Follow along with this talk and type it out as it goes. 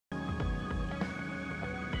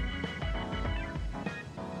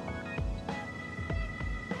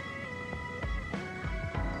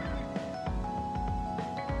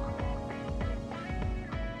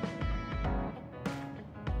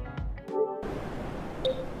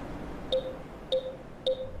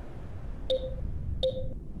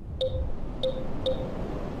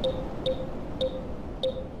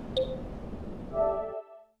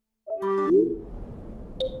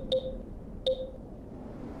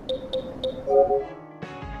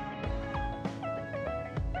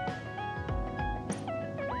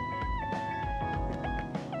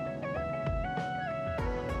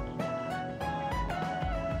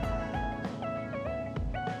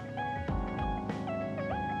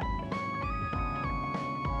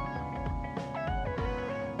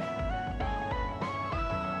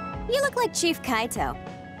You look like Chief Kaito.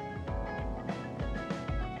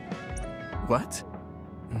 What?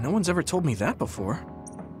 No one's ever told me that before.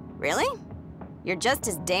 Really? You're just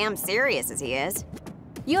as damn serious as he is.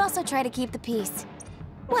 You also try to keep the peace.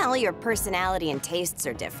 Well, your personality and tastes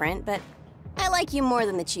are different, but I like you more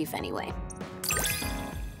than the Chief anyway.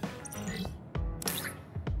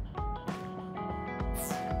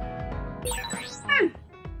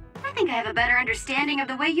 I think I have a better understanding of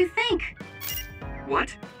the way you think.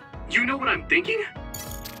 What? You know what I'm thinking?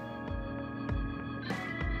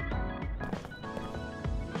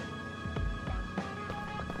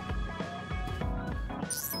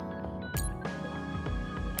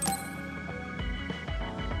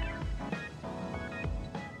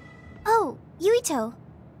 Oh, Yuito,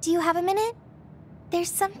 do you have a minute? There's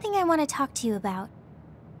something I want to talk to you about.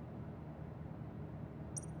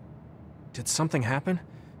 Did something happen?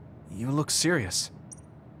 You look serious.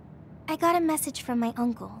 I got a message from my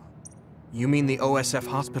uncle. You mean the OSF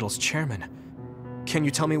hospital's chairman? Can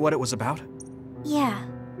you tell me what it was about? Yeah,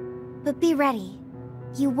 but be ready.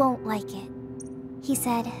 You won't like it. He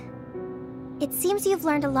said, "It seems you've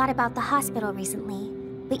learned a lot about the hospital recently,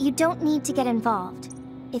 but you don't need to get involved.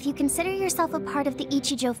 If you consider yourself a part of the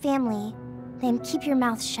Ichijo family, then keep your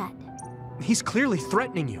mouth shut." He's clearly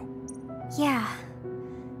threatening you. Yeah.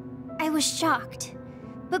 I was shocked.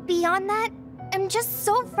 But beyond that, I'm just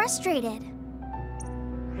so frustrated.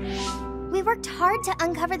 We worked hard to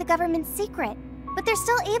uncover the government's secret, but they're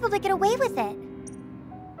still able to get away with it.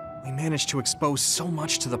 We managed to expose so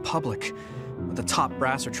much to the public, but the top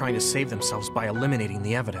brass are trying to save themselves by eliminating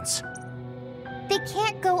the evidence. They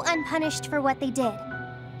can't go unpunished for what they did.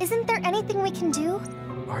 Isn't there anything we can do?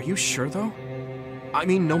 Are you sure, though? I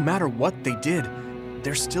mean, no matter what they did,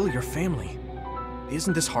 they're still your family.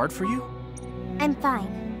 Isn't this hard for you? I'm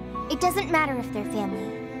fine. It doesn't matter if they're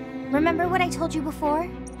family. Remember what I told you before?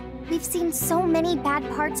 We've seen so many bad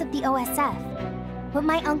parts of the OSF. What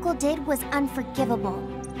my uncle did was unforgivable.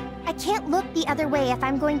 I can't look the other way if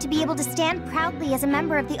I'm going to be able to stand proudly as a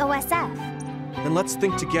member of the OSF. Then let's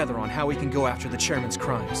think together on how we can go after the chairman's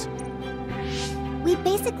crimes. We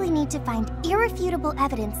basically need to find irrefutable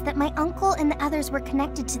evidence that my uncle and the others were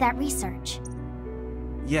connected to that research.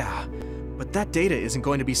 Yeah, but that data isn't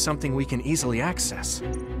going to be something we can easily access.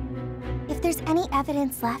 If there's any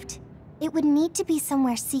evidence left, it would need to be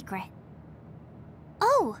somewhere secret.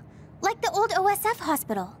 Oh, like the old OSF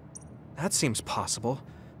hospital. That seems possible.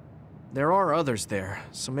 There are others there,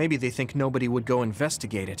 so maybe they think nobody would go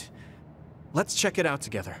investigate it. Let's check it out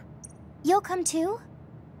together. You'll come too?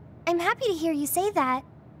 I'm happy to hear you say that,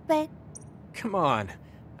 but... Come on.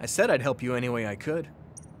 I said I'd help you any way I could.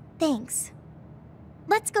 Thanks.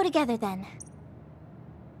 Let's go together then.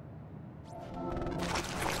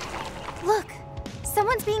 Look!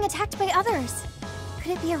 Someone's being attacked by others.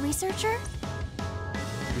 Could it be a researcher?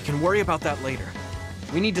 We can worry about that later.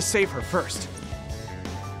 We need to save her first.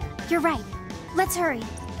 You're right. Let's hurry.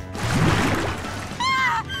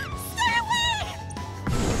 Ah! Stay away!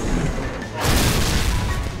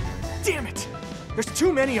 Damn it! There's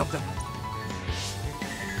too many of them!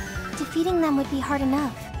 Defeating them would be hard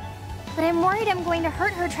enough. But I'm worried I'm going to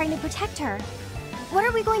hurt her trying to protect her. What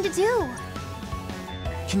are we going to do?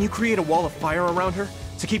 Can you create a wall of fire around her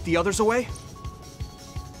to keep the others away?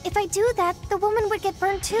 If I do that, the woman would get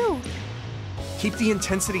burned too. Keep the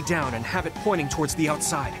intensity down and have it pointing towards the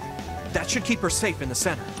outside. That should keep her safe in the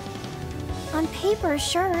center. On paper,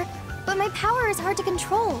 sure. But my power is hard to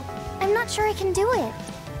control. I'm not sure I can do it.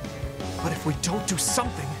 But if we don't do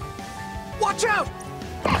something... Watch out!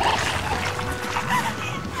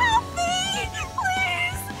 Help me!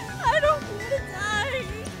 Please! I don't want to die!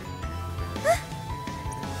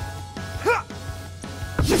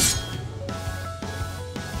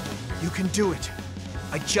 You can do it.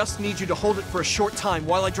 I just need you to hold it for a short time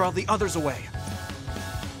while I draw the others away.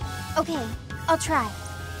 Okay, I'll try.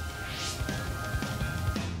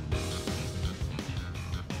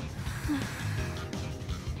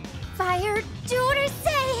 Fire, do what I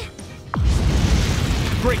say!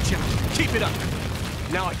 Great job. Keep it up.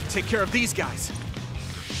 Now I can take care of these guys.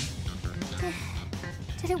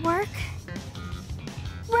 Did it work?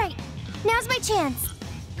 Right. Now's my chance.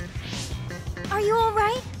 Are you all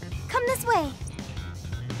right? Come this way.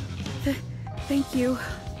 Thank you.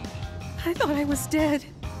 I thought I was dead.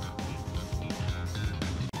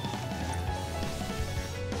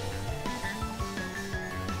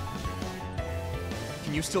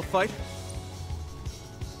 Can you still fight?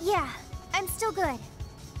 Yeah, I'm still good.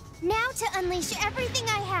 Now to unleash everything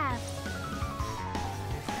I have.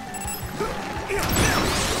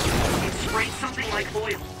 It sprayed something like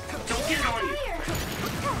oil. Don't get it on you.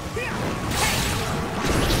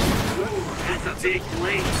 Ooh, that's a big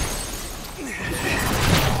blade.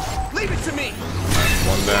 Leave it to me!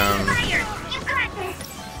 One down. Fire! You got this!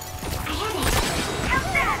 I hit it! How's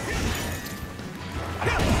that?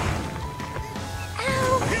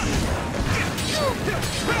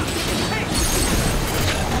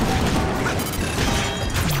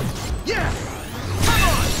 Yeah! Come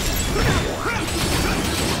on!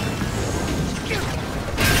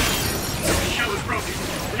 The shell is broken.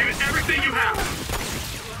 Give it everything you have.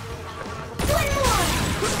 One more!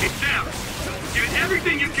 It's down. Give it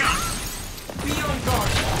everything you've got. Be on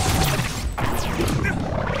guard!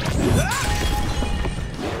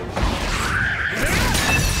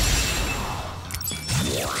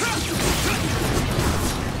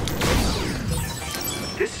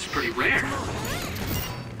 This is pretty rare.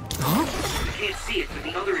 Huh? You can't see it, but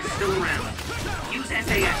the other is still around. Use SAS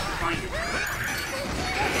to find it.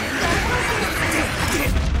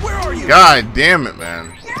 Where are you? God damn it, man.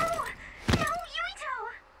 No, Yuito!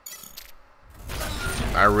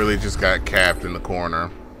 I really just got capped in the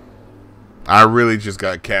corner. I really just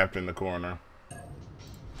got capped in the corner.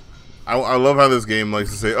 I love how this game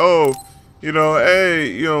likes to say, oh, you know,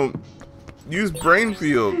 hey, you know, use brain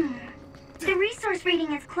field. The resource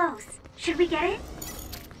reading is close. Should we get it?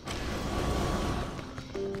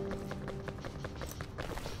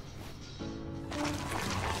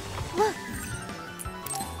 Look,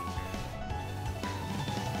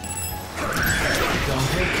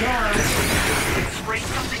 It sprayed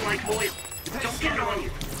something like oil. Don't get it on you.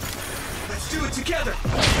 Let's do it together!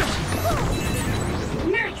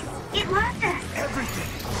 Nice! It lost us! Everything!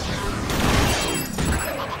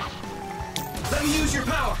 Let me use your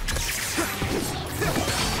power!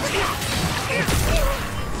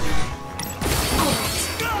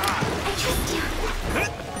 I trust you.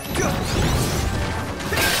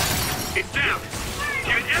 It's down.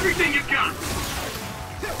 Give it everything you've got.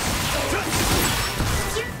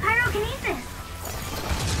 Use pyrokinesis!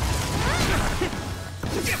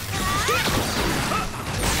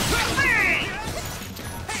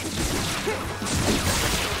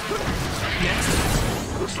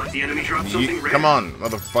 Looks like the enemy dropped something rare. Come on,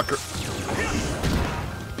 motherfucker.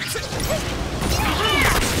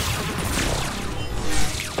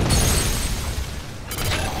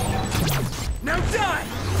 Now die!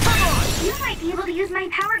 Come on! You might be able to use my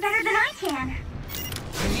power better than I can.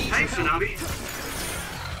 Thanks, Tsunabi.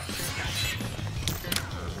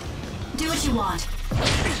 Do what you want.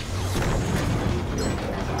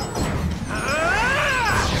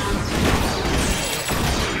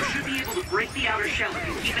 You should be able to break the outer shell if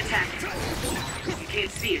you keep attacking. You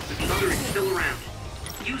can't see it, but the other is still around.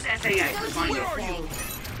 Use SAS to find it.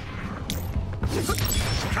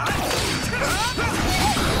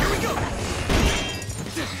 Here we go!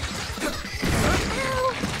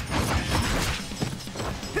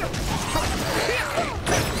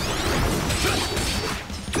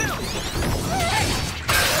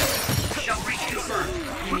 Shell reach confirmed.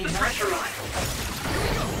 Put the pressure on.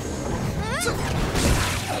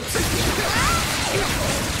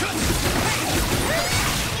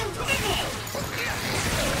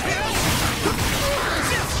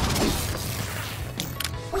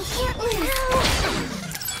 We can't lose.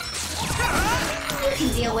 You can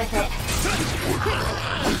deal with it.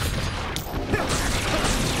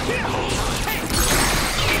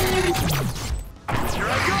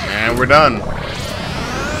 And we're done.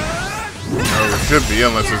 No, it should be,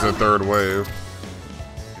 unless there's a third wave.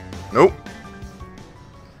 Nope.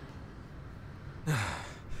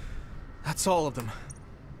 That's all of them.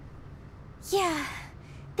 yeah.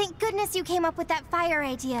 Thank goodness you came up with that fire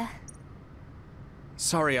idea.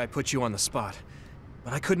 Sorry I put you on the spot,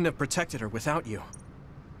 but I couldn't have protected her without you.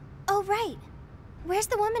 Oh, right. Where's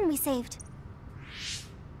the woman we saved?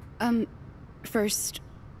 First,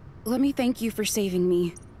 let me thank you for saving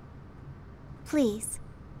me. Please.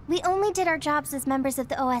 We only did our jobs as members of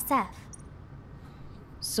the OSF.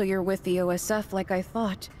 So you're with the OSF like I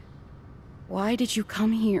thought. Why did you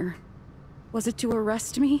come here? Was it to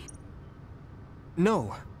arrest me?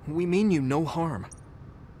 No, we mean you no harm.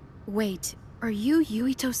 Wait, are you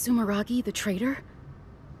Yuito Sumeragi, the traitor?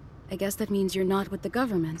 I guess that means you're not with the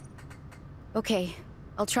government. Okay,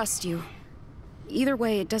 I'll trust you. Either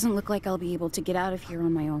way, it doesn't look like I'll be able to get out of here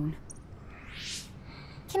on my own.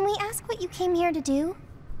 Can we ask what you came here to do?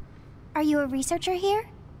 Are you a researcher here?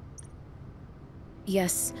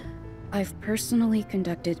 Yes, I've personally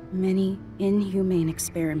conducted many inhumane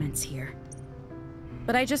experiments here.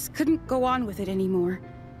 But I just couldn't go on with it anymore.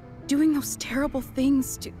 Doing those terrible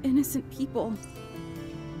things to innocent people.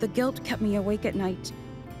 The guilt kept me awake at night.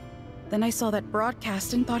 Then I saw that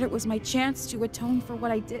broadcast and thought it was my chance to atone for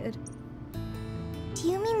what I did. Do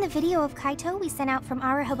you mean the video of Kaito we sent out from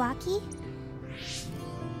Arahabaki?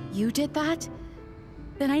 You did that?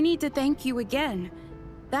 Then I need to thank you again.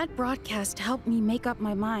 That broadcast helped me make up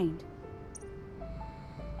my mind.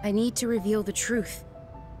 I need to reveal the truth,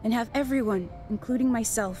 and have everyone, including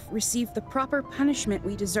myself, receive the proper punishment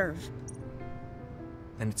we deserve.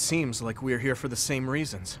 And it seems like we're here for the same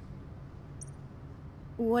reasons.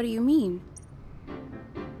 What do you mean?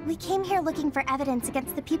 We came here looking for evidence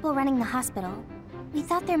against the people running the hospital. We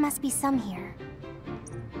thought there must be some here.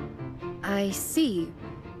 I see.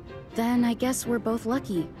 Then I guess we're both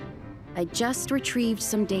lucky. I just retrieved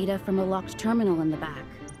some data from a locked terminal in the back.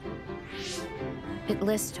 It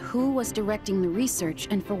lists who was directing the research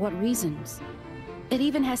and for what reasons. It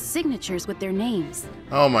even has signatures with their names.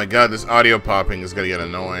 Oh my god, this audio popping is gonna get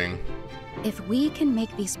annoying. If we can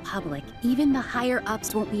make these public, even the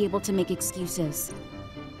higher-ups won't be able to make excuses.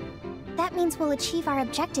 That means we'll achieve our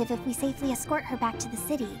objective if we safely escort her back to the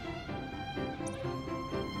city.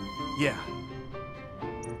 Yeah.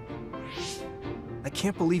 I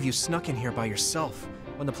can't believe you snuck in here by yourself,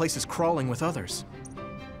 when the place is crawling with others.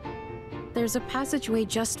 There's a passageway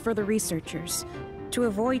just for the researchers, to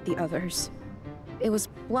avoid the others. It was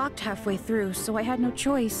blocked halfway through, so I had no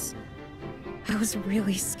choice. I was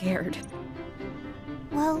really scared.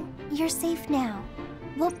 Well, you're safe now.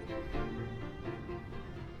 We'll...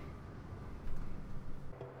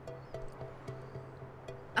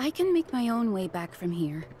 I can make my own way back from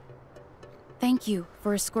here. Thank you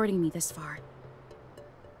for escorting me this far.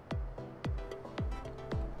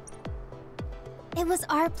 It was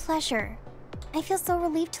our pleasure. I feel so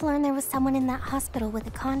relieved to learn there was someone in that hospital with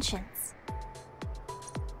a conscience.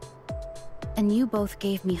 And you both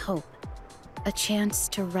gave me hope. A chance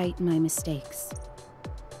to right my mistakes.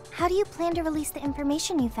 How do you plan to release the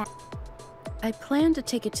information you found? I plan to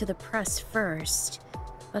take it to the press first,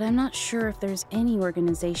 but I'm not sure if there's any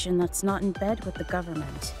organization that's not in bed with the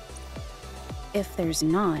government. If there's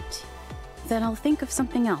not, then I'll think of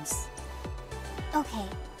something else. Okay.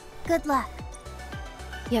 Good luck.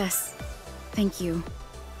 Yes, thank you.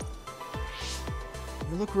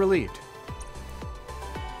 You look relieved.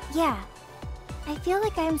 Yeah. I feel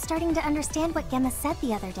like I am starting to understand what Gemma said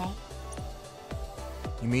the other day.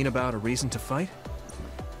 You mean about a reason to fight?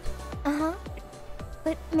 Uh-huh.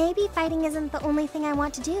 But maybe fighting isn't the only thing I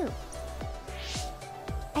want to do.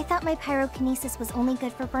 I thought my pyrokinesis was only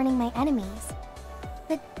good for burning my enemies.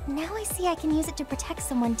 But now I see I can use it to protect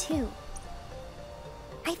someone too.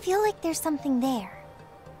 I feel like there's something there.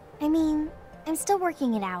 I mean, I'm still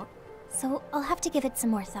working it out, so I'll have to give it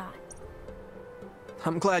some more thought.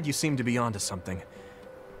 I'm glad you seem to be onto something.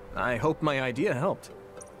 I hope my idea helped.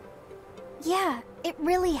 Yeah, it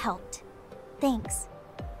really helped. Thanks.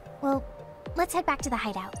 Well, let's head back to the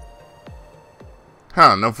hideout.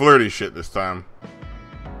 Huh, no flirty shit this time.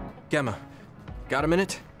 Gemma, got a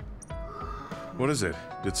minute? What is it?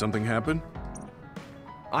 Did something happen?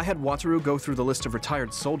 I had Wataru go through the list of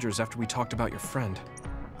retired soldiers after we talked about your friend.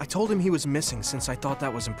 I told him he was missing since I thought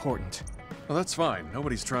that was important. Well, that's fine.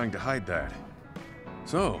 Nobody's trying to hide that.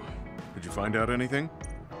 So, did you find out anything?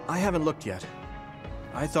 I haven't looked yet.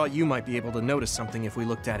 I thought you might be able to notice something if we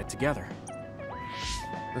looked at it together.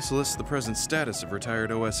 This lists the present status of retired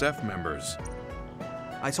OSF members.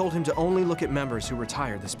 I told him to only look at members who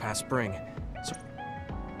retired this past spring. So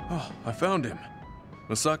Oh, I found him.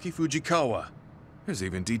 Masaki Fujikawa. There's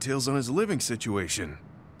even details on his living situation.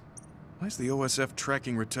 Why is the OSF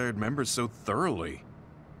tracking retired members so thoroughly?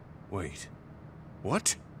 Wait.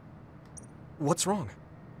 What? what's wrong?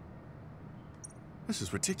 This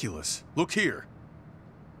is ridiculous. Look here.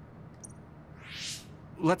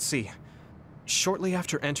 Let's see. Shortly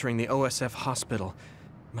after entering the OSF hospital,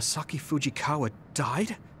 Masaki Fujikawa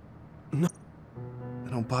died? No.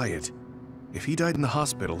 I don't buy it. If he died in the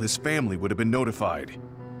hospital, his family would have been notified.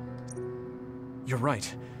 You're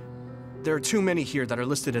right. There are too many here that are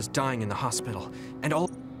listed as dying in the hospital, and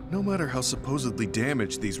all— No matter how supposedly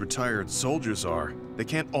damaged these retired soldiers are, they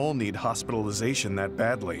can't all need hospitalization that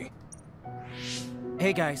badly.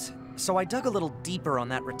 Hey guys, so I dug a little deeper on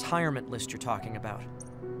that retirement list you're talking about.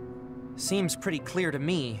 Seems pretty clear to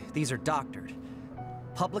me these are doctored.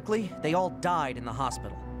 Publicly, they all died in the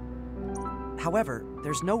hospital. However,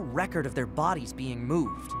 there's no record of their bodies being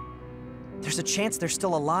moved. There's a chance they're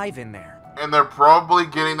still alive in there. And they're probably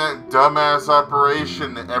getting that dumbass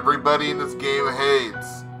operation that everybody in this game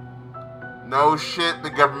hates. No shit,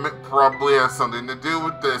 the government probably has something to do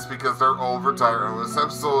with this because they're old retired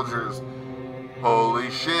OSF soldiers. Holy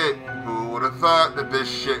shit, who would have thought that this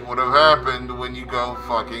shit would have happened when you go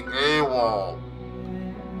fucking AWOL?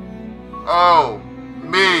 Oh,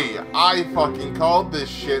 me, I fucking called this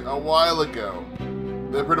shit a while ago.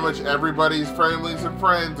 That pretty much everybody's families and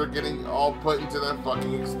friends are getting all put into that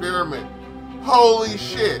fucking experiment. Holy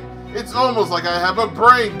shit, it's almost like I have a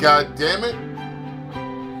brain, goddammit.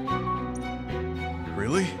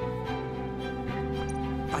 Really?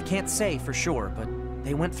 I can't say for sure, but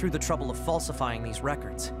they went through the trouble of falsifying these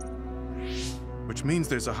records. Which means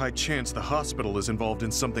there's a high chance the hospital is involved in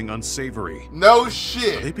something unsavory. No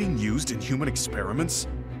shit. Are they being used in human experiments?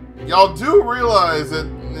 Y'all do realize that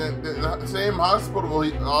the same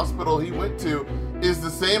hospital he went to is the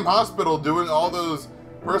same hospital doing all those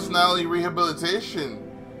personality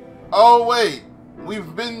rehabilitation. Oh wait,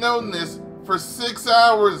 we've been known this for 6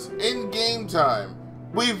 hours in game time.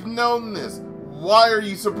 We've known this. Why are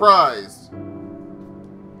you surprised?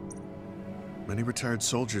 Many retired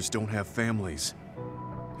soldiers don't have families.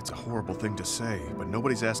 It's a horrible thing to say, but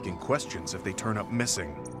nobody's asking questions if they turn up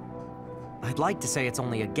missing. I'd like to say it's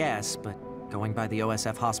only a guess, but going by the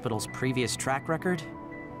OSF hospital's previous track record...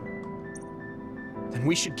 Then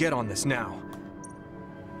we should get on this now.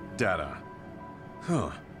 Data.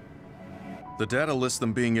 Huh. The data lists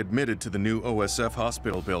them being admitted to the new OSF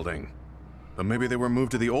hospital building. But maybe they were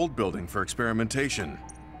moved to the old building for experimentation.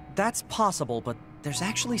 That's possible, but there's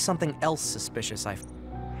actually something else suspicious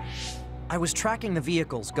I was tracking the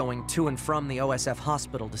vehicles going to and from the OSF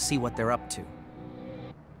hospital to see what they're up to.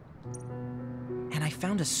 And I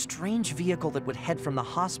found a strange vehicle that would head from the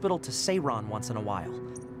hospital to Seiran once in a while.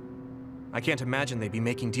 I can't imagine they'd be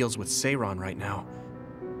making deals with Seiran right now.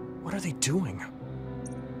 What are they doing?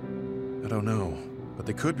 I don't know, but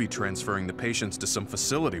they could be transferring the patients to some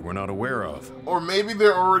facility we're not aware of. Or maybe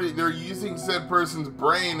they're using said person's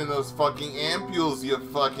brain in those fucking ampules, you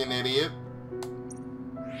fucking idiot.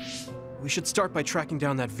 We should start by tracking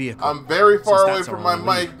down that vehicle. I'm very far away from my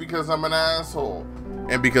mic because I'm an asshole.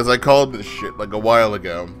 And because I called this shit like a while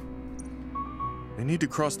ago. They need to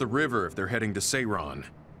cross the river if they're heading to Seiran.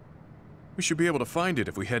 We should be able to find it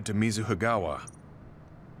if we head to Mizuhigawa.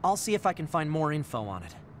 I'll see if I can find more info on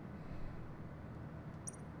it.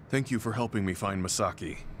 Thank you for helping me find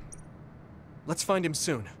Masaki. Let's find him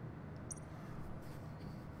soon.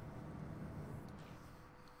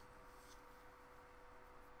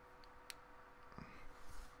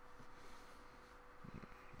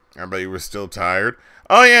 Everybody was still tired.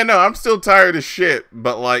 Oh yeah, no, I'm still tired as shit.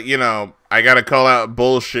 But like, you know, I gotta call out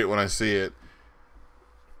bullshit when I see it.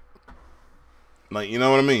 Like, you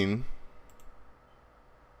know what I mean?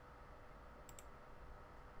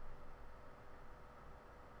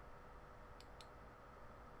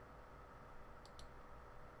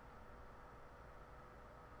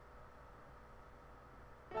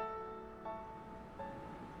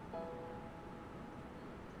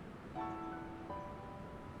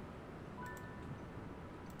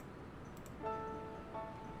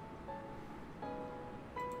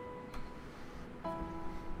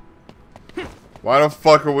 Why the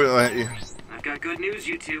fuck are we like... I've got good news,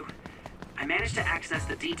 you two. I managed to access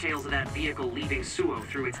the details of that vehicle leaving Suo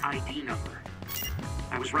through its ID number.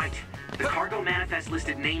 I was right. The cargo manifest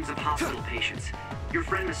listed names of hospital patients. Your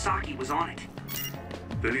friend Masaki was on it.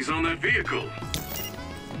 Then he's on that vehicle.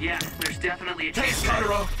 Yeah, there's definitely a chance that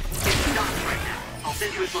it's stopped right now. I'll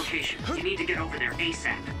send you its location. You need to get over there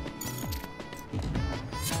ASAP.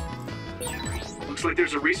 Looks like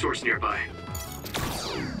there's a resource nearby.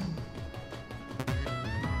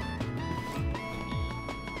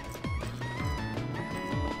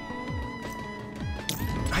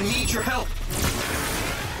 I need your help!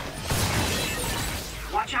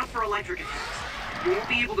 Watch out for electric attacks. You won't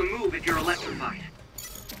be able to move if you're electrified.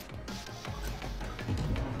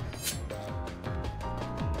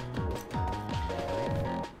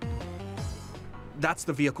 That's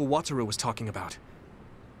the vehicle Wataru was talking about.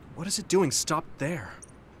 What is it doing stopped there?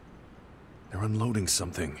 They're unloading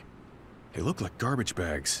something. They look like garbage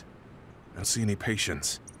bags. I don't see any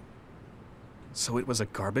patients. So it was a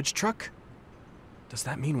garbage truck? Does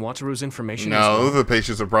that mean Wataru's information No, the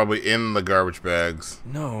patients are probably in the garbage bags.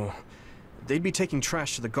 No. They'd be taking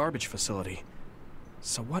trash to the garbage facility.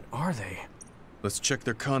 So what are they? Let's check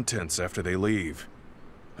their contents after they leave.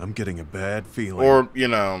 I'm getting a bad feeling. Or, you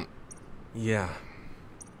know, Yeah.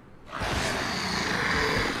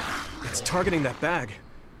 It's targeting that bag.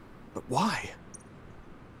 But why?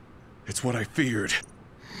 It's what I feared.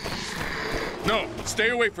 No, stay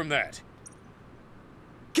away from that.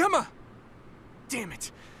 Gemma! Damn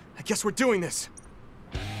it. I guess we're doing this.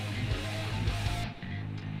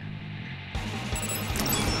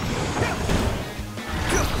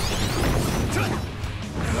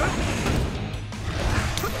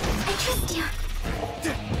 I trust you.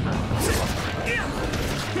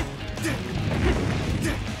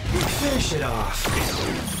 Finish it off.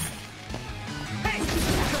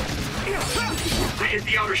 I hit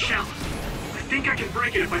the outer shell. I think I can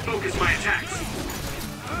break it if I focus my attacks.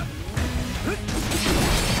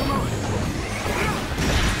 Come on.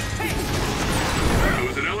 That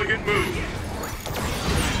was an elegant move.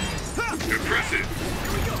 Impressive.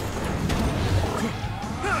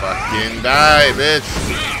 Fucking die, bitch.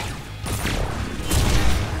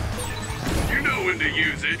 You know when to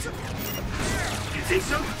use it. You think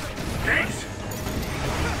so? Thanks.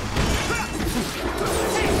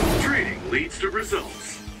 Training leads to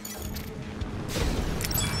results.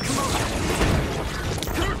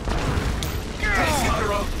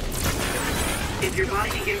 If your body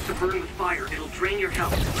begins to burn with fire, it'll drain your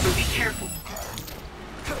health, so be careful.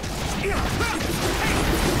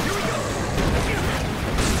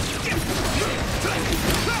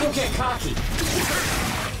 Don't get cocky.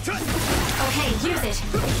 Okay, use it.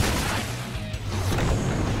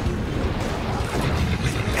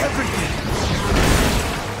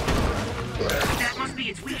 That must be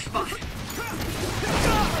its weak spot.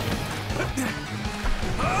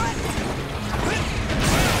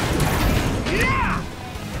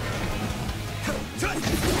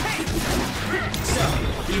 So,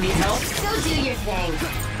 you need help? Go do your thing.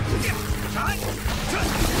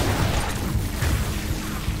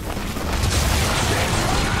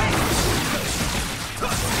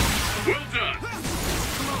 Well done.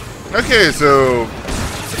 Okay, so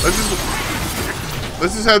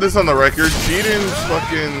let's just have this on the record. Cheating's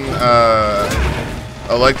fucking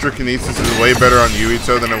electrokinesis is way better on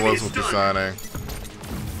Yuito than it was with Kasane.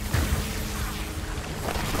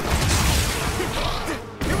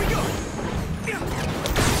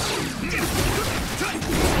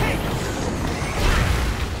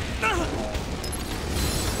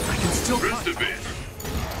 Rest a bit.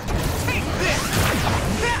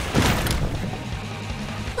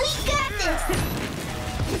 We got this!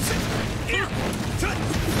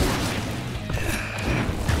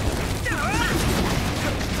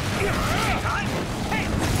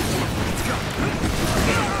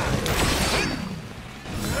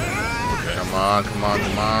 Come on, come on,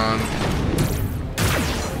 come on.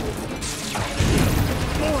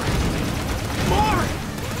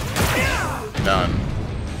 Done.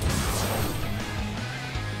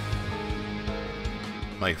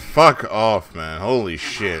 Like, fuck off, man. Holy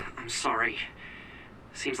shit. I'm sorry.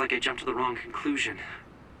 Seems like I jumped to the wrong conclusion.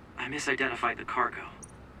 I misidentified the cargo.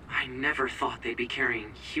 I never thought they'd be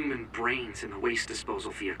carrying human brains in the waste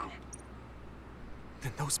disposal vehicle.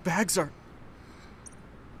 Then those bags are...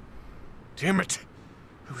 Damn it.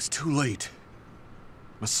 It was too late.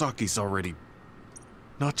 Masaki's already...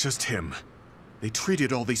 Not just him. They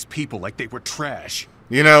treated all these people like they were trash.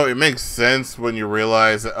 You know, it makes sense when you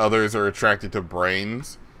realize that others are attracted to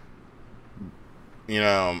brains. You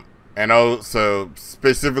know, and also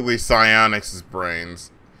specifically psionics'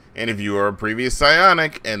 brains. And if you are a previous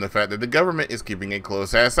psionic, and the fact that the government is keeping a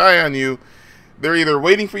close-ass eye on you, they're either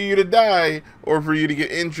waiting for you to die, or for you to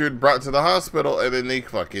get injured, brought to the hospital, and then they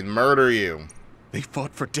fucking murder you. They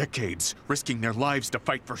fought for decades, risking their lives to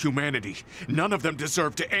fight for humanity. None of them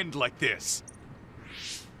deserve to end like this.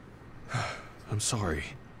 I'm sorry.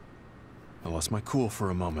 I lost my cool for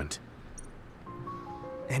a moment.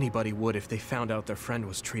 Anybody would if they found out their friend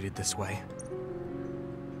was treated this way.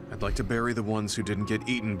 I'd like to bury the ones who didn't get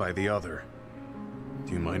eaten by the other.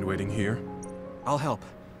 Do you mind waiting here? I'll help.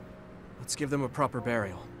 Let's give them a proper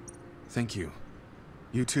burial. Thank you.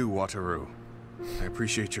 You too, Wataru. I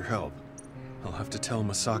appreciate your help. I'll have to tell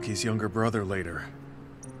Masaki's younger brother later.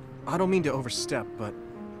 I don't mean to overstep, but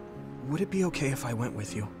would it be okay if I went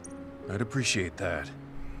with you? I'd appreciate that.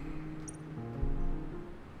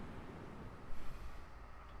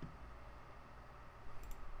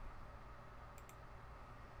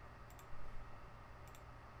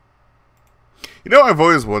 You know, I've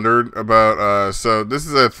always wondered about, so this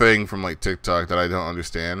is a thing from, like, TikTok that I don't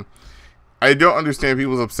understand. I don't understand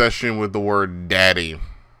people's obsession with the word daddy.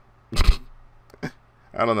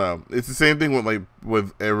 I don't know. It's the same thing with, like,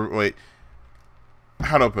 wait,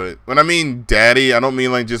 how do I put it? When I mean daddy, I don't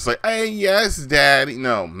mean, like, just like, hey, yes, daddy.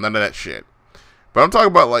 No, none of that shit. But I'm talking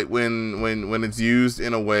about like when it's used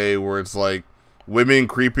in a way where it's like women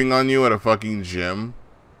creeping on you at a fucking gym.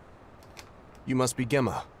 You must be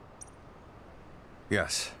Gemma.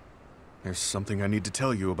 Yes. There's something I need to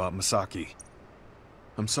tell you about Masaki.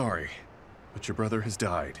 I'm sorry, but your brother has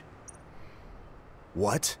died.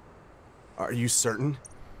 What? Are you certain?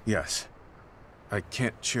 Yes. I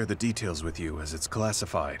can't share the details with you as it's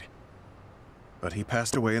classified. But he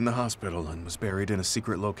passed away in the hospital and was buried in a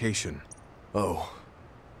secret location. Oh.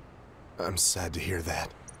 I'm sad to hear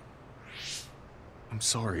that. I'm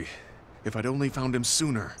sorry. If I'd only found him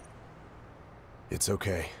sooner. It's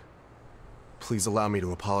okay. Please allow me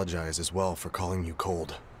to apologize as well for calling you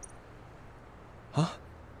cold. Huh?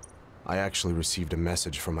 I actually received a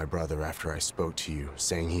message from my brother after I spoke to you,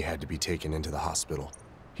 saying he had to be taken into the hospital.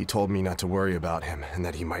 He told me not to worry about him and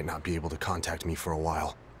that he might not be able to contact me for a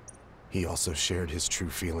while. He also shared his true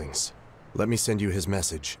feelings. Let me send you his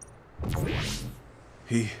message.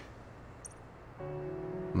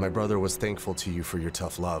 My brother was thankful to you for your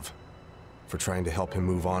tough love, for trying to help him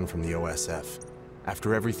move on from the OSF.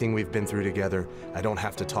 After everything we've been through together, I don't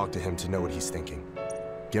have to talk to him to know what he's thinking.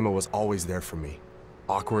 Gemma was always there for me,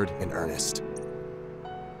 awkward and earnest.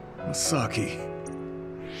 Masaki.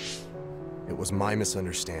 It was my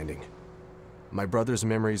misunderstanding. My brother's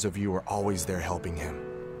memories of you were always there helping him.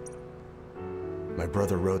 My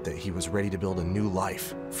brother wrote that he was ready to build a new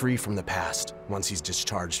life, free from the past, once he's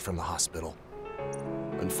discharged from the hospital.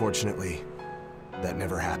 Unfortunately, that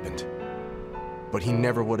never happened. But he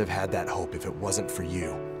never would have had that hope if it wasn't for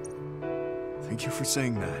you. Thank you for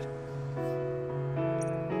saying that.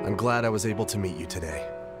 I'm glad I was able to meet you today.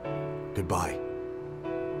 Goodbye.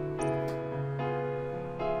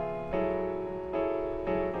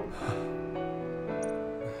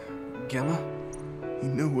 Gemma? He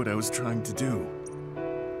knew what I was trying to do.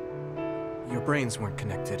 Your brains weren't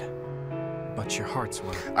connected, but your hearts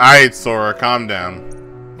were. Alright, Sora, calm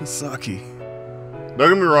down. Masaki. Don't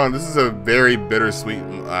get me wrong, this is a very bittersweet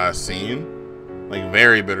scene. Like,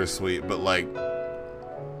 very bittersweet, but like,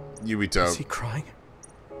 Yuito. Is he crying?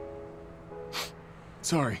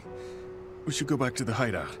 Sorry. We should go back to the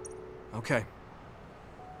hideout. Okay.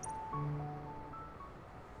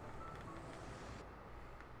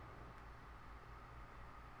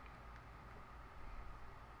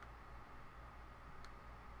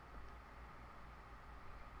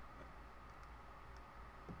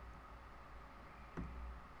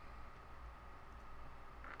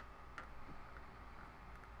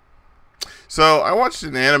 So, I watched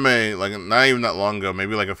an anime, like, not even that long ago,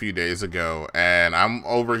 maybe like a few days ago, and I'm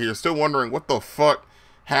over here still wondering what the fuck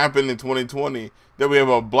happened in 2020 that we have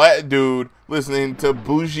a black dude listening to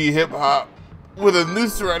bougie hip-hop with a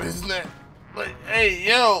noose around his neck. Like, hey,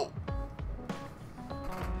 yo!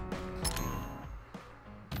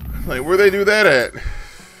 Like, where they do that at?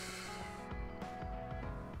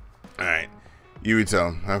 Alright,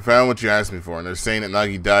 Yuito, I found what you asked me for, and they're saying that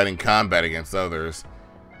Nagi died in combat against others.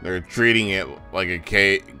 They're treating it like a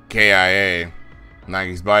KIA.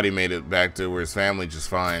 Nagi's body made it back to where his family just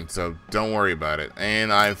fine, so don't worry about it.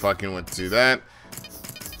 And I fucking went to that.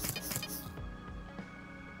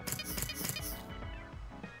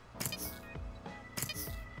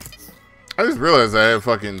 I just realized I have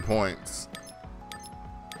fucking points.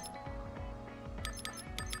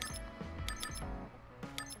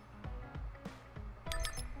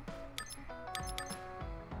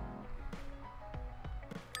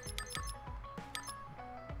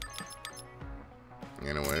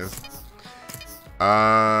 Anyways,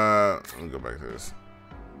 let me go back to this.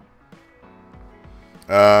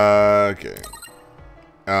 Okay.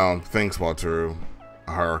 Thanks, Wataru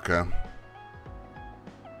Haruka.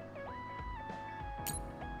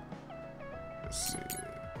 Let's see.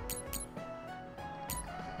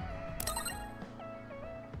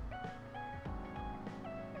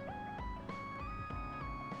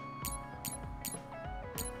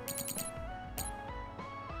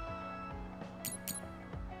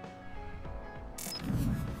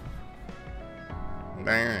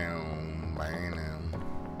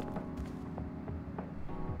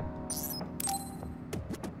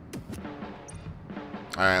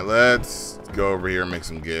 Alright, let's go over here and make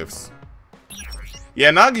some gifts.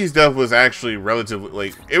 Yeah, Nagi's death was actually relatively,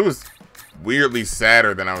 like, it was weirdly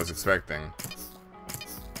sadder than I was expecting.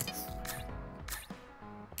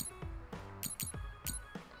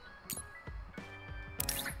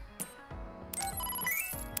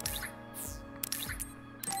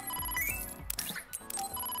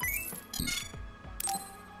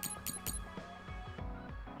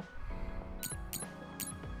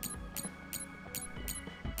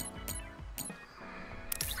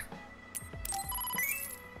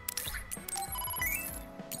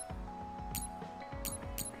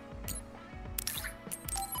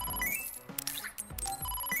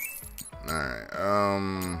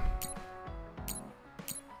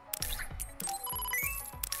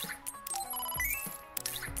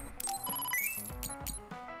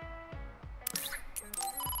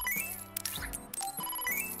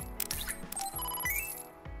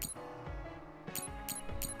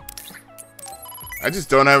 I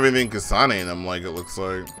just don't have anything Kasane in them, like it looks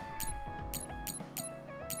like.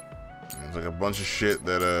 There's like a bunch of shit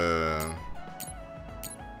that,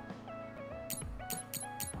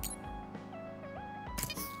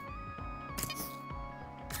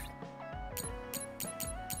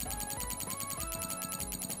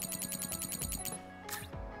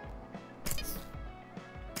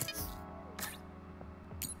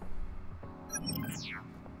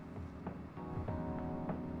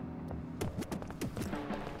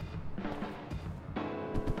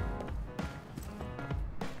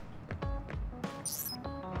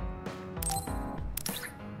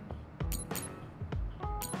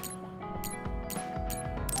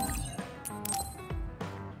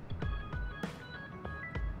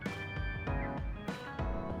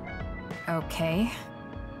 Okay.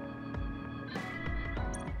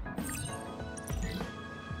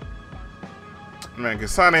 man,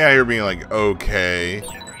 Kasane out here being like, okay.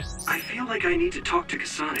 I feel like I need to talk to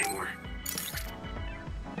Kasane more.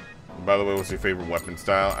 By the way, what's your favorite weapon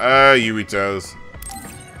style? Yuito's.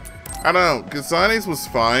 I don't know, Kasane's was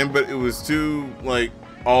fine, but it was too, like,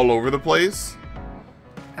 all over the place.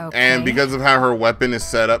 Okay. And because of how her weapon is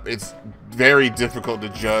set up, it's very difficult to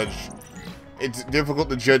judge. It's difficult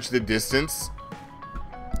to judge the distance.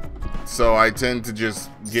 So I tend to just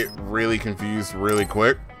get really confused really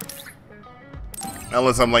quick.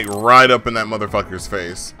 Unless I'm like right up in that motherfucker's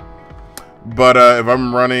face. But if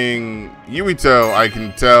I'm running Yuito, I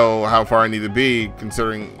can tell how far I need to be,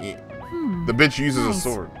 considering the bitch uses a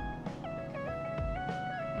sword.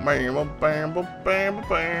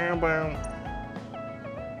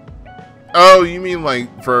 Oh, you mean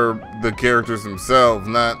like for the characters themselves,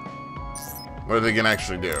 not what they can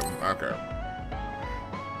actually do. Okay.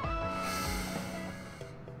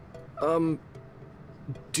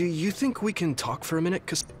 Do you think we can talk for a minute?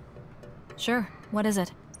 'Cause Sure. What is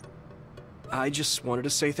it? I just wanted to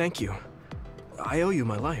say thank you. I owe you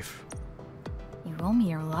my life. You owe me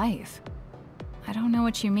your life. I don't know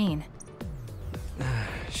what you mean.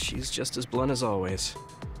 She's just as blunt as always.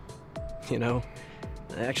 You know,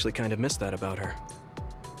 I actually kind of missed that about her.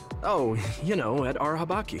 Oh, you know, at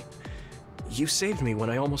Arahabaki. You saved me when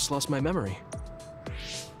I almost lost my memory.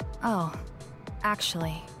 Oh,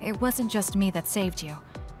 actually, it wasn't just me that saved you.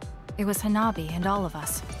 It was Hanabi and all of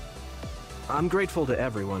us. I'm grateful to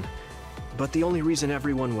everyone, but the only reason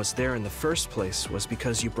everyone was there in the first place was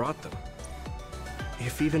because you brought them.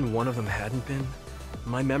 If even one of them hadn't been,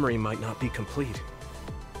 my memory might not be complete.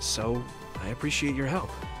 So, I appreciate your help.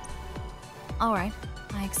 Alright,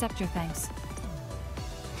 I accept your thanks.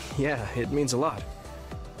 Yeah, it means a lot.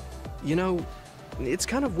 You know, it's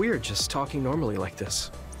kind of weird just talking normally like this.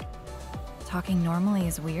 Talking normally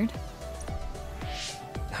is weird?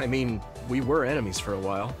 I mean, we were enemies for a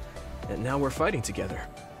while, and now we're fighting together.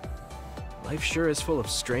 Life sure is full of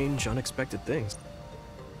strange, unexpected things.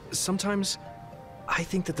 Sometimes, I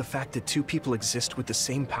think that the fact that two people exist with the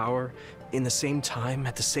same power, in the same time,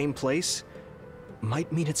 at the same place,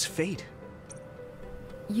 might mean it's fate.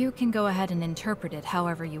 You can go ahead and interpret it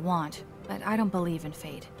however you want, but I don't believe in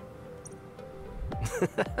fate.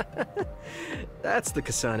 That's the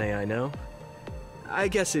Kasane I know. I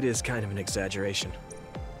guess it is kind of an exaggeration.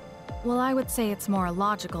 Well, I would say it's more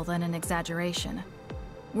logical than an exaggeration.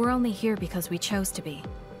 We're only here because we chose to be.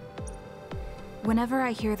 Whenever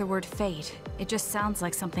I hear the word fate, it just sounds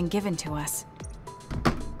like something given to us.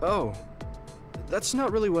 Oh, that's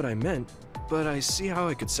not really what I meant, but I see how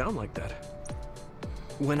it could sound like that.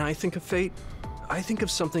 When I think of fate, I think of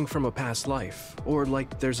something from a past life, or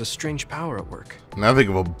like there's a strange power at work. And I think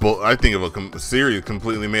of a series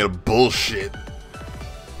completely made of bullshit.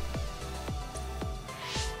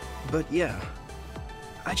 But yeah,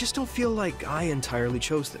 I just don't feel like I entirely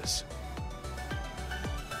chose this.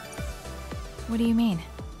 What do you mean?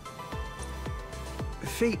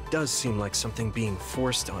 Fate does seem like something being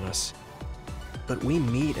forced on us, but we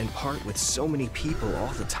meet and part with so many people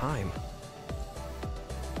all the time.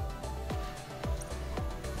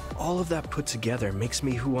 All of that put together makes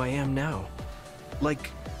me who I am now.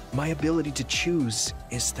 Like, my ability to choose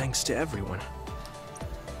is thanks to everyone.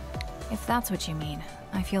 If that's what you mean,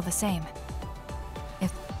 I feel the same.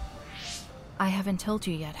 I haven't told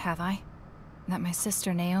you yet, have I? That my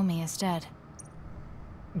sister Naomi is dead.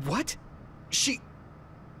 What?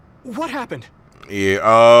 What happened? Yeah,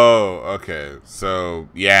 oh, okay. So,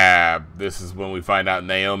 yeah, this is when we find out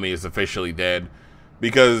Naomi is officially dead.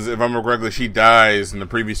 Because if I remember correctly, she dies in the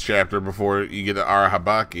previous chapter before you get to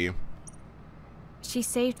Arahabaki. She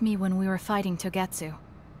saved me when we were fighting Togetsu.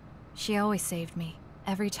 She always saved me,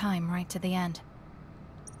 every time, right to the end.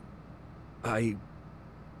 I'm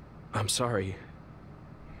sorry.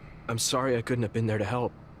 I'm sorry I couldn't have been there to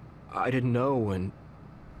help. I didn't know and...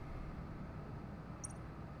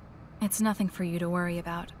 It's nothing for you to worry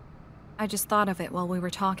about. I just thought of it while we were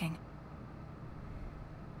talking.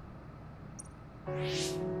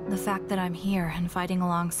 The fact that I'm here and fighting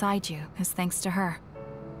alongside you is thanks to her.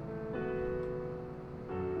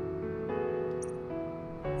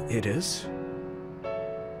 It is?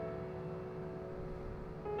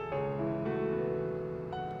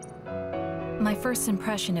 My first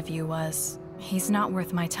impression of you was, he's not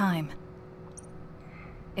worth my time.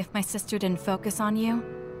 If my sister didn't focus on you,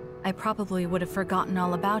 I probably would have forgotten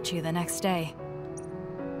all about you the next day.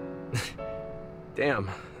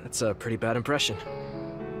 Damn, that's a pretty bad impression.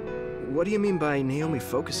 What do you mean by Naomi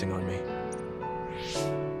focusing on me?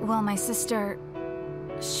 Well, my sister...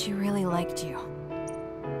 she really liked you.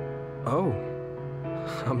 Oh,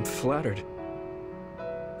 I'm flattered.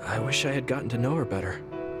 I wish I had gotten to know her better.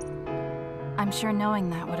 I'm sure knowing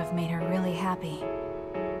that would have made her really happy.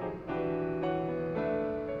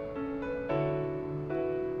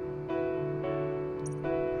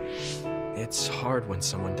 It's hard when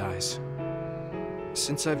someone dies.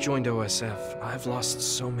 Since I've joined OSF, I've lost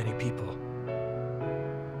so many people.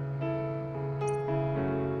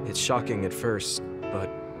 It's shocking at first, but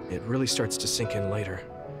it really starts to sink in later.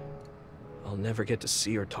 I'll never get to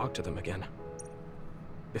see or talk to them again.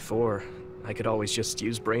 Before, I could always just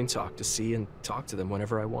use brain talk to see and talk to them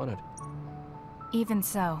whenever I wanted. Even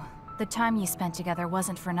so, the time you spent together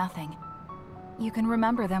wasn't for nothing. You can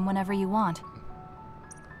remember them whenever you want.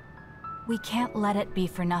 We can't let it be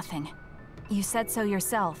for nothing. You said so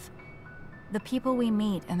yourself. The people we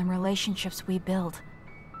meet and the relationships we build,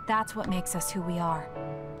 that's what makes us who we are.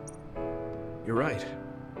 You're right.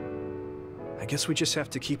 I guess we just have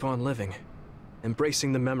to keep on living,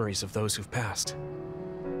 embracing the memories of those who've passed.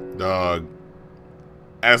 Dog.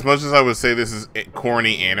 As much as I would say this is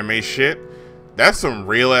corny anime shit, that's some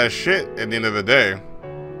real ass shit at the end of the day.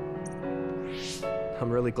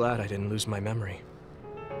 I'm really glad I didn't lose my memory.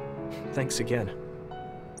 Thanks again.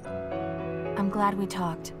 I'm glad we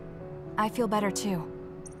talked. I feel better too.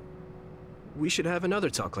 We should have another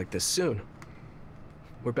talk like this soon.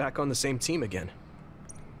 We're back on the same team again.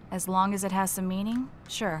 As long as it has some meaning,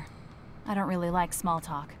 sure. I don't really like small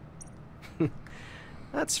talk.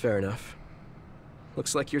 That's fair enough.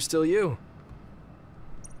 Looks like you're still you.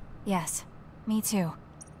 Yes, me too.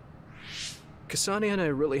 Kasane and I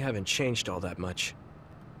really haven't changed all that much.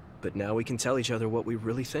 But now we can tell each other what we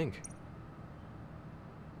really think.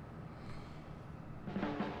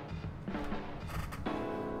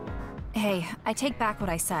 Hey, I take back what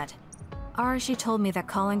I said. Arashi told me that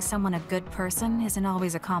calling someone a good person isn't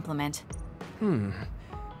always a compliment.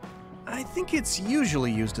 I think it's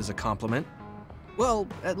usually used as a compliment. Well,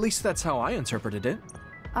 at least that's how I interpreted it.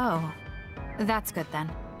 Oh, that's good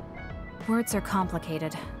then. Words are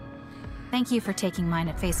complicated. Thank you for taking mine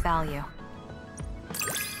at face value.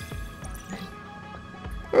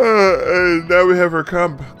 Now we have her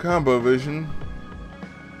combo vision.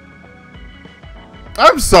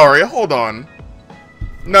 I'm sorry, hold on.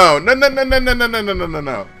 No.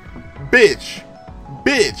 Bitch,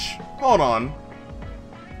 hold on.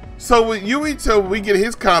 So with Yuito, we get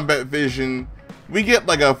his combat vision. We get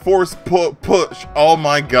like a force push. Oh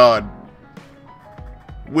my god.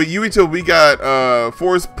 With Yuito, we got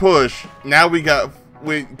force push. Now we got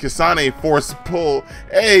with Kasane force pull.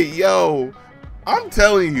 Hey, yo. I'm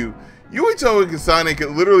telling you, Yuito and Kasane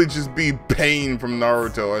could literally just be Pain from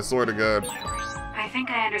Naruto, I swear to god. I think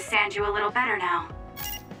I understand you a little better now.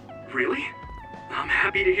 Really? I'm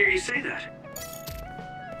happy to hear you say that.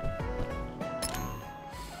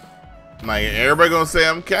 Like, everybody gonna say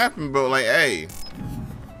I'm capping, but like, hey.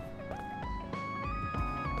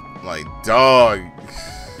 Like, dog.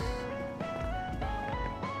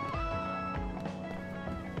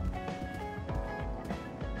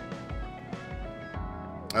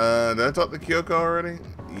 Did I talk to Kyoko already?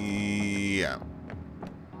 Yeah.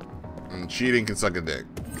 And cheating can suck a dick.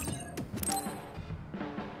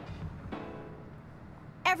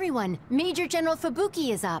 Everyone, Major General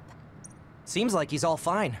Fubuki is up. Seems like he's all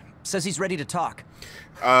fine. Says he's ready to talk.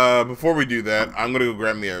 Before we do that, I'm gonna go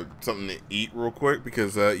grab me something to eat real quick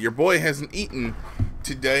because your boy hasn't eaten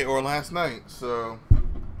today or last night, so.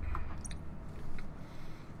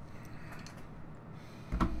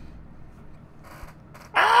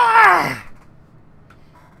 Ah!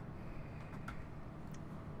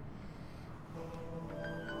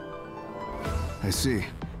 see.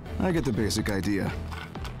 I get the basic idea.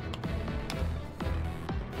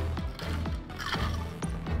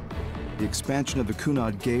 The expansion of the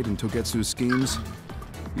Kunad Gate and Togetsu's schemes.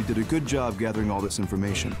 You did a good job gathering all this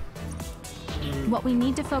information. What we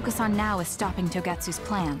need to focus on now is stopping Togetsu's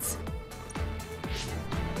plans.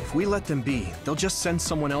 If we let them be, they'll just send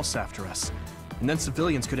someone else after us. And then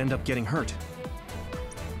civilians could end up getting hurt.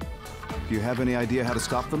 Do you have any idea how to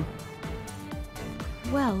stop them?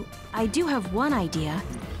 Well, I do have one idea.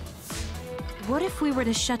 What if we were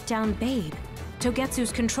to shut down Babe,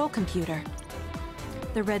 Togetsu's control computer?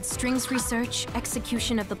 The Red Strings research,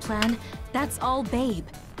 execution of the plan, that's all Babe.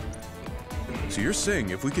 So you're saying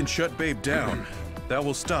if we can shut Babe down, that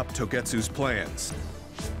will stop Togetsu's plans?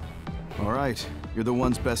 All right. You're the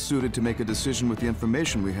ones best suited to make a decision with the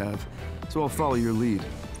information we have, so I'll follow your lead.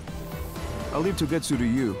 I'll leave Togetsu to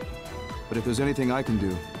you, but if there's anything I can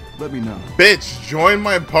do, let me know. Bitch, join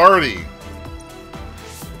my party!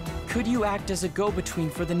 Could you act as a go-between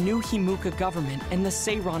for the new Himuka government and the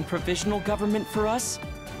Seiran provisional government for us?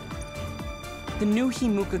 The new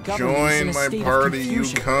Himuka government is in a state of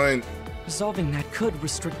confusion. You cunt. Resolving that could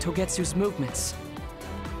restrict Togetsu's movements.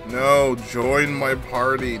 No, join my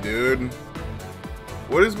party, dude.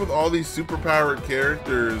 What is with all these superpowered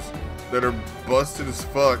characters that are busted as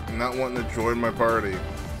fuck not wanting to join my party?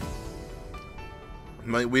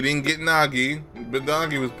 Like, we didn't get Nagi, but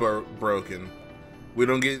Nagi was broken. We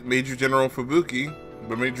don't get Major General Fubuki,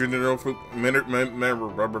 but Major General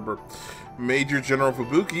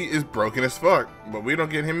Fubuki is broken as fuck, but we don't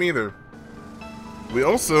get him either. We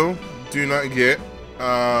also do not get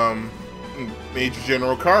Major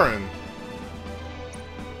General Karin.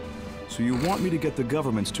 So you want me to get the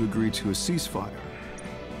governments to agree to a ceasefire?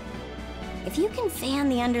 If you can fan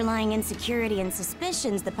the underlying insecurity and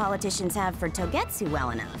suspicions the politicians have for Togetsu well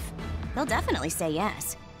enough, they'll definitely say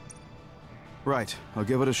yes. Right, I'll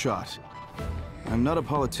give it a shot. I'm not a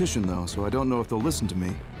politician though, so I don't know if they'll listen to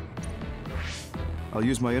me. I'll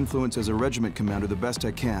use my influence as a regiment commander the best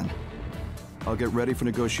I can. I'll get ready for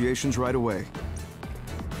negotiations right away.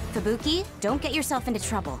 Fubuki, don't get yourself into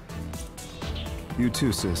trouble. You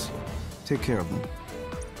too, sis. Take care of them.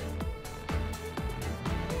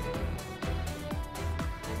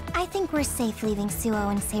 I think we're safe leaving Suo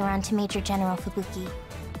and Seiran to Major General Fubuki.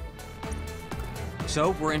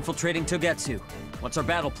 So, we're infiltrating Togetsu. What's our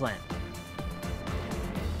battle plan?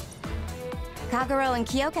 Kagero and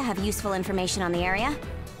Kyoka have useful information on the area.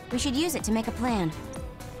 We should use it to make a plan.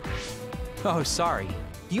 Oh, sorry.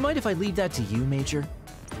 Do you mind if I leave that to you, Major?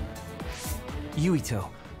 Yuito,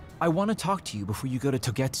 I want to talk to you before you go to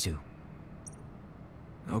Togetsu.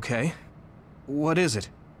 Okay. What is it?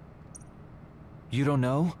 You don't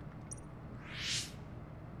know?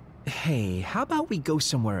 Hey, how about we go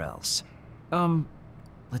somewhere else?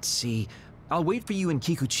 Let's see. I'll wait for you in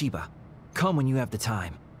Kikuchiba. Come when you have the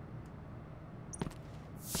time.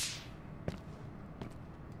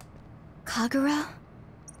 Kagero?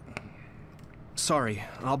 Sorry,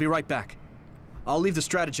 I'll be right back. I'll leave the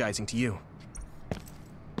strategizing to you.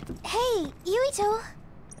 Hey, Yuito!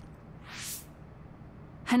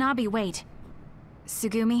 Hanabi, wait.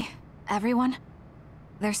 Tsugumi, everyone,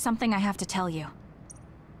 there's something I have to tell you.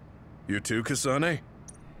 You too, Kasane?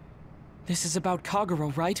 This is about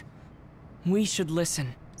Kagero, right? We should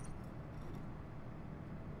listen.